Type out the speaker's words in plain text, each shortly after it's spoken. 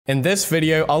In this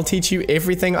video, I'll teach you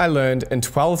everything I learned in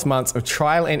 12 months of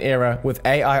trial and error with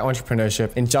AI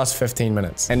entrepreneurship in just 15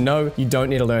 minutes. And no, you don't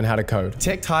need to learn how to code.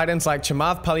 Tech titans like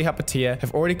Chamath Palihapitiya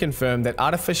have already confirmed that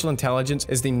artificial intelligence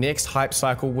is the next hype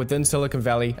cycle within Silicon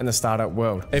Valley and the startup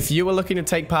world. If you are looking to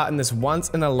take part in this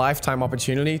once-in-a-lifetime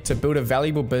opportunity to build a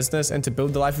valuable business and to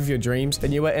build the life of your dreams,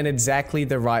 then you are in exactly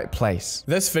the right place.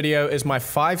 This video is my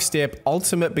 5-step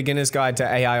ultimate beginner's guide to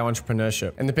AI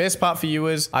entrepreneurship. And the best part for you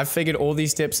is I've figured all these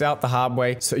steps out the hard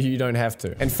way so you don't have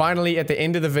to. And finally, at the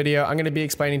end of the video, I'm going to be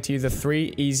explaining to you the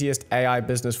 3 easiest AI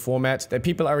business formats that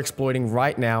people are exploiting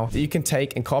right now that you can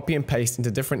take and copy and paste into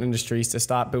different industries to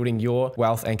start building your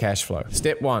wealth and cash flow.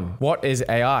 Step 1. What is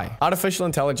AI? Artificial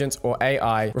intelligence, or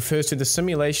AI, refers to the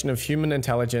simulation of human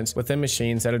intelligence within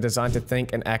machines that are designed to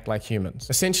think and act like humans.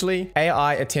 Essentially,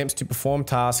 AI attempts to perform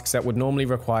tasks that would normally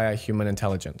require human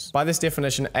intelligence. By this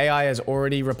definition, AI has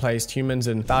already replaced humans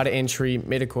in data entry,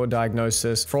 medical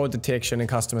diagnosis, fraud detection, and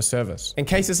customer service. In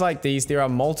cases like these, there are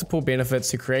multiple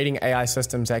benefits to creating AI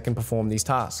systems that can perform these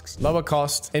tasks. Lower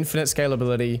cost, infinite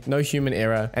scalability, no human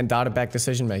error, and data-backed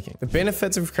decision-making. The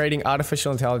benefits of creating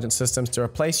artificial intelligence systems to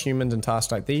replace humans in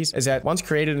tasks like these is that once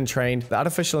created and trained, the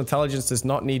artificial intelligence does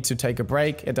not need to take a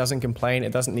break, it doesn't complain,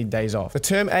 it doesn't need days off. The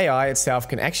term AI itself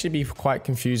can actually be quite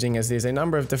confusing as there's a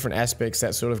number of different aspects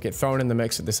that sort of get thrown in the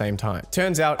mix at the same time.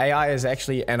 Turns out AI is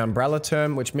actually an umbrella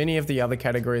term which many of the other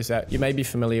categories that you may be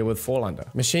familiar with fall under.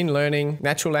 Machine learning,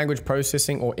 natural language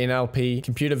processing or NLP,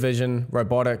 computer vision,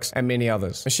 robotics, and many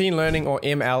others. Machine learning or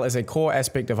ML is a core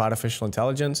aspect of artificial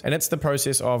intelligence, and it's the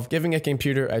process of giving a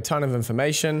computer a ton of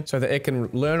information so that it can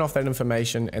learn off that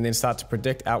information and then start to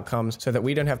predict outcomes so that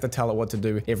we don't have to tell it what to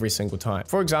do every single time.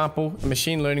 For example, a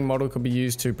machine learning model could be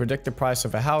used to predict the price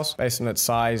of a house based on its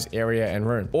size, area, and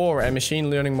room. Or a machine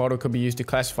learning model could be used to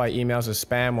classify emails as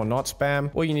spam or not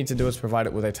spam. All you need to do is provide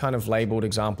it with a ton of labeled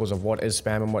examples of what is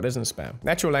spam and what isn't spam.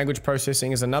 Natural language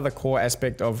processing is another core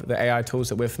aspect of the AI tools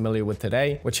that we're familiar with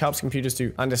today, which helps computers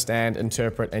to understand,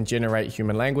 interpret, and generate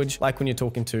human language, like when you're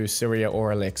talking to Siri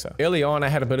or Alexa. Early on, I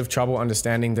had a bit of trouble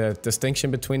understanding the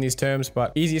distinction between these terms,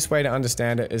 but easiest way to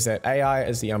understand it is that AI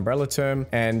is the umbrella term,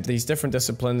 and these different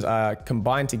disciplines are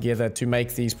combined together to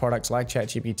make these products like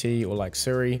ChatGPT or like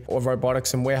Siri or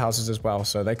robotics and warehouses as well.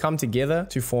 So they come together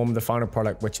to form the final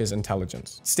product, which is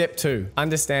intelligence. Step 2,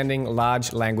 understanding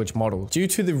large language models. Due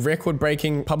to the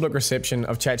record-breaking public reception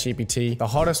of ChatGPT, the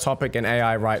hottest topic in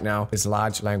AI right now is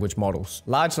large language models.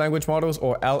 Large language models,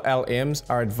 or LLMs,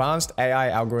 are advanced AI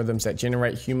algorithms that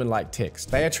generate human-like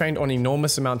text. They are trained on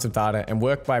enormous amounts of data and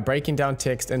work by breaking down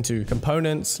text into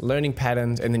components, learning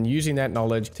patterns, and then using that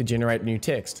knowledge to generate new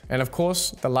text. And of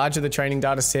course, the larger the training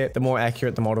data set, the more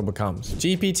accurate the model becomes.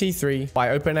 GPT-3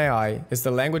 by OpenAI is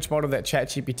the language model that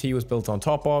ChatGPT was built on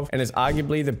top of and is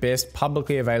arguably the best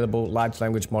publicly available large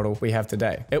language model we have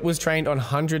today. It was trained on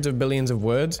hundreds of billions of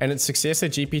words, and its successor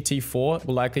GPT-4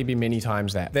 will likely be many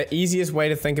times that. The easiest way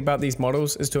to think about these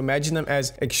models is to imagine them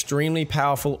as extremely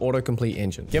powerful autocomplete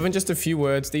engines. Given just a few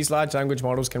words, these large language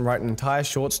models can write an entire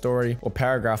short story or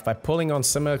paragraph by pulling on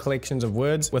similar collections of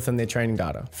words within their training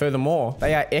data. Furthermore,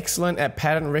 they are excellent at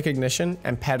pattern recognition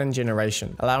and pattern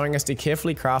generation, allowing us to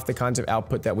carefully craft the kinds of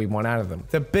output that we want out of them.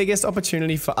 The biggest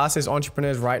opportunity for us as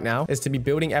entrepreneurs right now is to be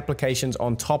building applications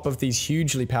on top of these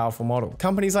hugely powerful models.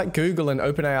 Companies like Google and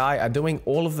OpenAI are doing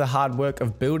all of the hard work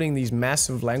of building these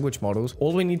massive language models.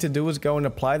 All we need to do is go and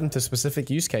apply them to specific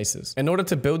use cases. In order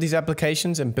to build these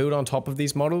applications and build on top of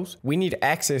these models, we need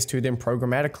access to them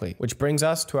programmatically, which brings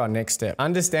us to our next step,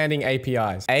 understanding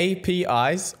APIs.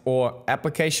 APIs, or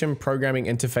application programming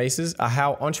interfaces, are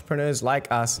how entrepreneurs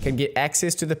like us can get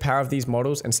access to the power of these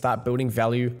models and start building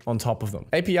value on top of them.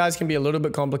 APIs can be a little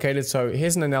bit complicated, so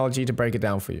here's an analogy to break it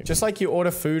down for you. Just like you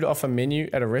order food off a menu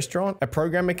at a restaurant, a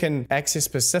programmer can access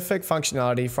specific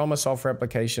functionality from a software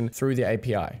application through the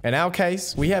API. In our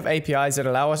case, we have APIs that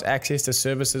allow us access to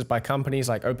services by companies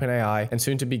like OpenAI and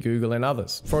soon to be Google and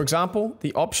others. For example,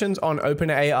 the options on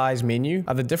OpenAI's menu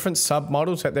are the different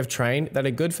submodels that they've trained that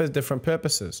are good for different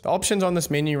purposes. The options on this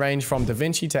menu range from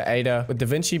DaVinci to Ada, with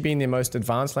DaVinci being the most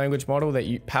advanced language model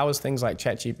that powers things like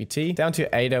ChatGPT, down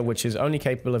to Ada, which is only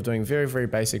capable of doing very, very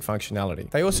basic functionality.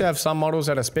 They also have some models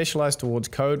that are specialized towards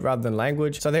code rather than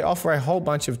language, so they offer a whole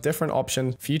bunch of different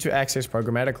options for you to access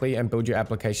programmatically and build your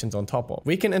applications on top of.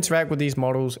 We can interact with these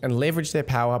models and leverage their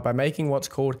power by making what's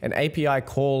called an API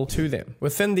call to them.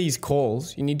 Within these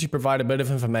calls, you need to provide a bit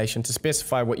of information to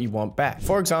specify what you want back.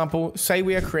 For example, say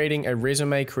we are creating a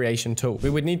resume creation tool. We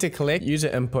would need to collect user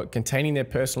input containing their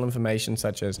personal information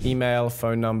such as email,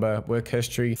 phone number, work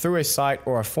history through a site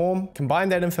or a form, combine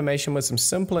that information with some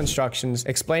simple instructions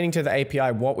explaining to the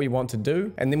API what we want to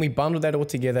do, and then we bundle that all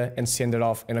together and send it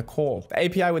off in a call. The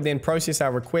API would then process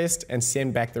our request and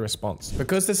send back the response.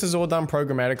 Because this is all done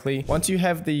programmatically, once you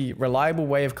have the reliable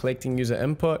way of collecting user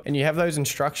input and you have those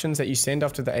instructions that you send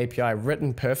off to the API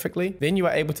written perfectly, then you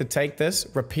are able to take this,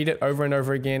 repeat it over and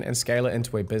over again, and scale it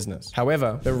into a business.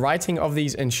 However, the writing of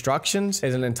these instructions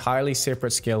is an entirely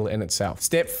separate skill in itself.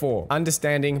 Step 4,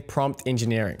 understanding prompt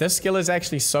engineering. This skill is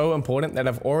actually so important that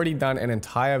I've already done an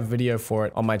entire video for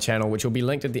it on my channel, which will be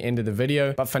linked at the end of the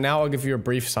video, but for now I'll give you a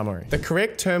brief summary. The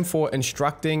correct term for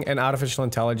instructing an artificial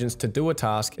intelligence to do a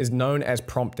task is known as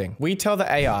prompting. We tell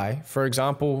the AI, for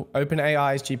example,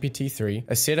 OpenAI's GPT-3,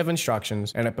 a set of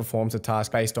instructions and it performs a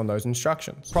task based on those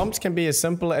instructions. Prompts can be as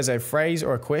simple as a phrase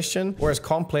or a question, or as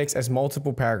complex as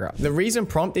multiple paragraphs. The reason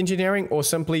prompt engineering, or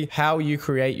simply how you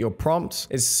create your prompts,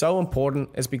 is so important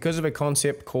is because of a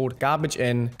concept called garbage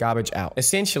in, garbage out.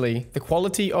 Essentially, the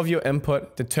quality of your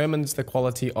input determines the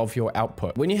quality of your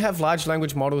output. When you have large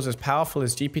language models as powerful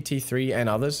as GPT-3 and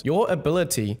others, your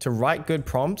ability to write good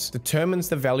prompts determines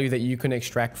the value that you can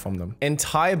extract from them.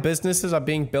 Entire businesses are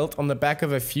being built on the back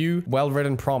of a few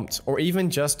well-written prompts, or even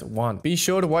just one. Be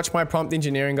sure to watch my prompt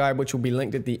engineering guide, which will be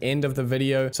linked at the end of the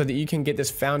video, so that you can get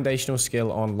this foundational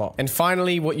skill on lock. And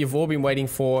finally, what you've all been waiting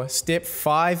for, step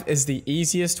 5 is the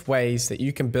easiest ways that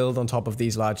you can build on top of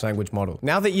these large language models.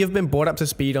 Now that you've been brought up to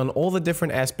speed on all the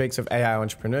different aspects of AI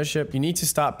entrepreneurship, you need to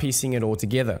start piecing it all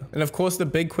together. And of course, the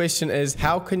big question is,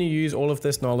 how can you use all of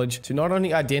this knowledge to not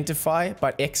only identify,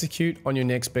 but execute on your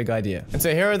next big idea? And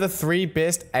so here are the 3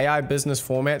 best AI business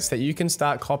formats that you can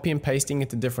start copy and pasting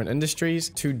into different industries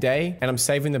today, and I'm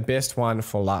saving the best one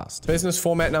for last. Business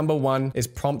format number 1 is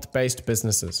prompt-based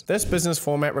businesses. This business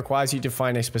format requires you to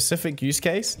find a specific use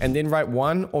case and then write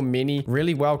one or many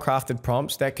really well-crafted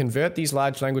prompts that convert these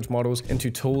large language models into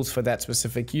tools for that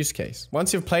specific use case.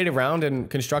 Once you've played around and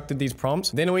constructed these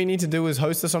prompts, then all you need to do is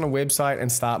host this on a website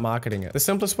and start marketing it. The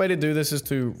simplest way to do this is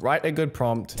to write a good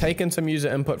prompt, take in some user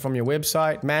input from your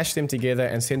website, mash them together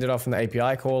and send it off in the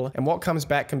API call, and what comes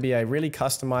back can be a really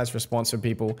customized response for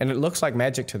people, and it looks like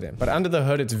magic to them. But under the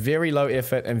hood, it's very low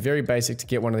effort and very basic to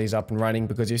get one of these up and running,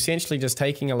 because you're essentially just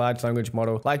taking a large language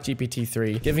model like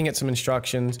GPT-3, giving it some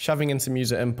instructions, shoving in some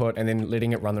user input, and then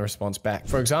letting it run the response back.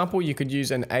 For example, you could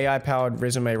use an AI-powered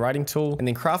resume writing tool and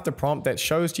then craft a prompt that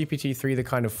shows GPT-3 the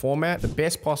kind of format, the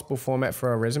best possible format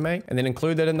for a resume, and then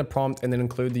include that in the prompt and then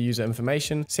include the user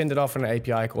information, send it off in an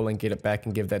API call and get it back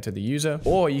and give that to the user.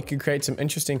 Or you could create some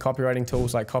interesting copywriting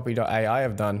tools like copy.ai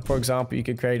have done. For example, you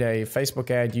could create a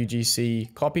Facebook ad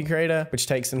UGC copy creator, which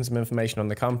takes in some information on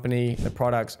the company, the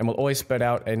products, and will always spit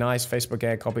out a nice Facebook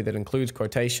ad copy that includes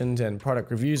quotations and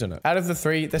product reviews in it. Out of the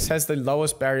 3, this has the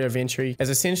lowest barrier of entry, as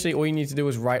essentially all you need to do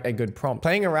is write a good prompt.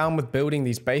 Playing around with building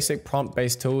these basic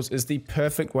prompt-based tools is the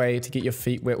perfect way to get your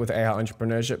feet wet with AI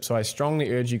entrepreneurship, so I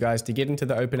strongly urge you guys to get into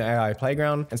the OpenAI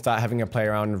playground and start having a play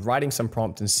around and writing some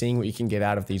prompts and seeing what you can get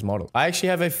out of these models. I actually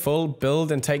have a full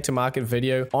build and take to market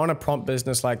video on a prompt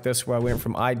business like this, where I went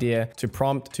from idea to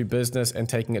prompt to business and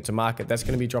taking it to market. That's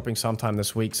going to be dropping sometime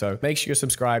this week, so make sure you're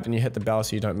subscribed and you hit the bell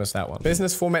so you don't miss that one.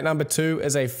 Business format number 2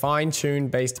 is a fine-tune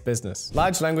based business.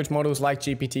 Large language models like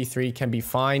GPT-3 can be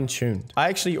fine-tuned. I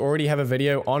actually already have a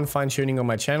video on fine-tuning on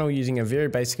my channel using a very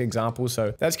basic example,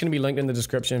 so that's going to be linked in the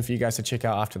description for you guys to check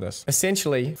out after this.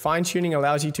 Essentially, fine-tuning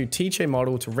allows you to teach a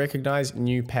model to recognize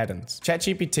new patterns.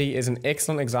 ChatGPT is an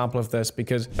excellent example of this,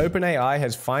 because OpenAI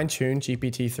has fine-tuned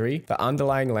GPT-3, the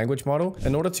underlying language model,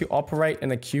 in order to operate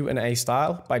in a Q&A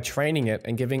style by training it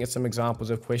and giving it some examples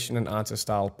of question and answer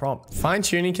style prompt.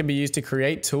 Fine-tuning can be used to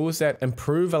create tools that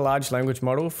improve a large language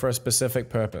model for a specific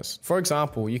purpose. For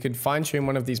example, you could fine-tune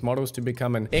one of these models to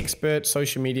become an expert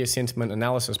social media sentiment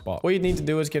analysis bot. All you need to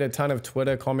do is get a ton of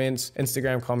Twitter comments,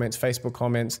 Instagram comments, Facebook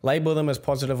comments, label them as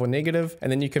positive or negative,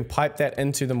 and then you can pipe that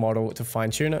into the model to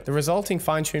fine-tune it. The resulting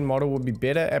fine-tuned model will be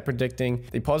better at predicting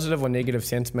the positive or negative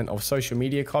sentiment of social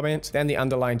media comments than the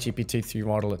underlying GPT-3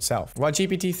 model itself. While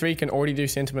GPT-3 can already do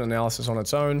sentiment analysis on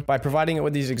its own, by providing it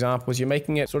with these examples, you're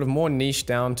making it sort of more niche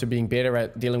down to being better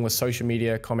at dealing with social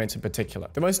media comments in particular.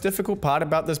 The most difficult part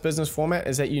about this business format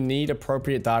is that you need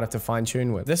appropriate data to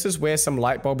fine-tune with. This is where some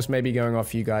light bulbs may be going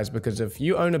off for you guys, because if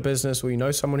you own a business or you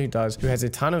know someone who does, who has a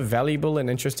ton of valuable and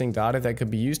interesting data that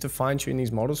could be used to fine-tune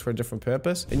these models for a different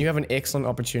purpose, then you have an excellent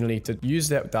opportunity to use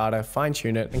that data,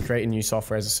 fine-tune it, and create a new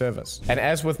software as a service. And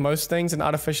as with most things in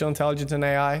artificial intelligence and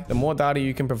AI, the more data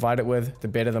you can provide it with, the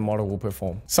better the model will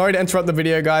perform. Sorry to interrupt the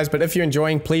video, guys, but if you're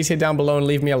enjoying, please hit down below and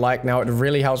leave me a like now. It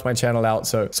really helps my channel out,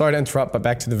 so sorry to interrupt, but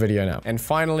back to the video now. And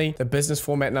finally, the business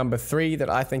format number 3 that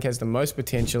I think has the most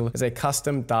potential is a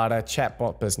custom data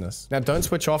chatbot business. Now, don't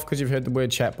switch off because you've heard the word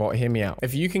chatbot. Hear me out.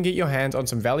 If you can get your hands on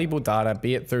some valuable data,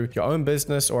 be it through your own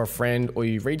business or a friend, or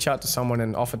you reach out to someone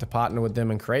and offer to partner with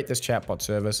them and create this chatbot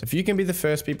service. If you can be the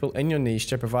first people in your niche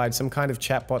to provide some kind of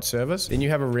chatbot service, then you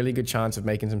have a really good chance of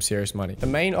making some serious money. The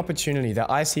main opportunity that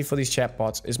I see for these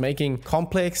chatbots is making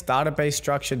complex database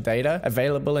structured data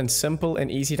available in simple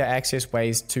and easy to access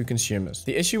ways to consumers.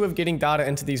 The issue of getting data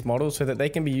into these models so that they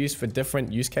can be used for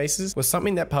different use cases was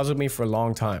something that puzzled me for a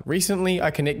long time. Recently,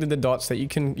 I connected the dots that you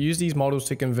can use these models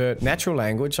to convert natural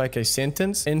language, like a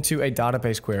sentence, into a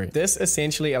database query. This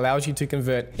essentially allows you to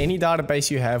convert any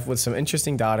database you have with some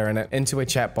interesting data in it into a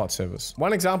chatbot service.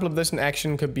 One example of this in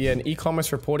action could be an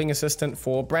e-commerce reporting assistant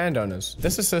for brand owners.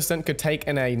 This assistant could take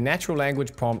in a natural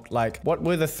language prompt like, what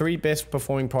were the 3 best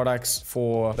performing products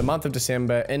for the month of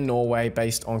December in Norway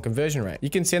based on conversion rate? You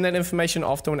can send that information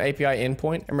off to an API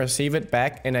endpoint and receive it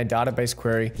back in a database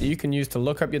query that you can use to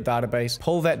look up your database,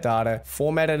 pull that data,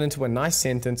 format it into a nice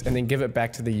sentence, and then give it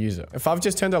back to the user. If I've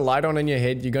just turned a light on in your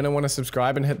head, you're going to want to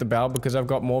subscribe and hit the bell because I've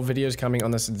got more videos coming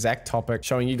on this exact topic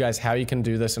showing you guys how you can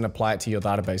do this and apply it to your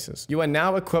databases. You are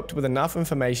now equipped with enough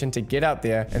information to get out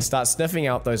there and start sniffing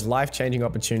out those life-changing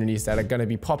opportunities that are going to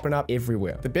be popping up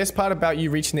everywhere. The best part about you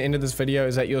reaching the end of this video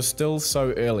is that you're still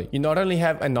so early. You not only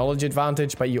have a knowledge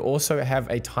advantage, but you also have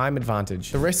a time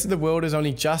advantage. The rest of the world is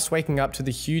only just waking up to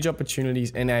the huge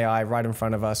opportunities in AI right in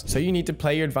front of us, so you need to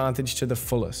play your advantage to the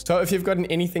fullest. So if you've gotten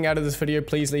anything out of this video,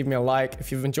 please leave me a like.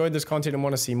 If you've enjoyed this content and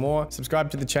want to see more, subscribe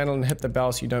to the channel and hit the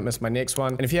bell so you don't miss my next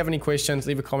one. And if you have any questions,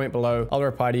 leave a comment below. I'll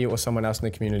reply to you or someone else in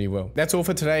the community will. That's all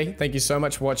for today. Thank you so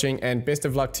much for watching and best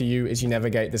of luck to you as you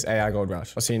navigate this AI gold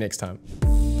rush. I'll see you next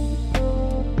time.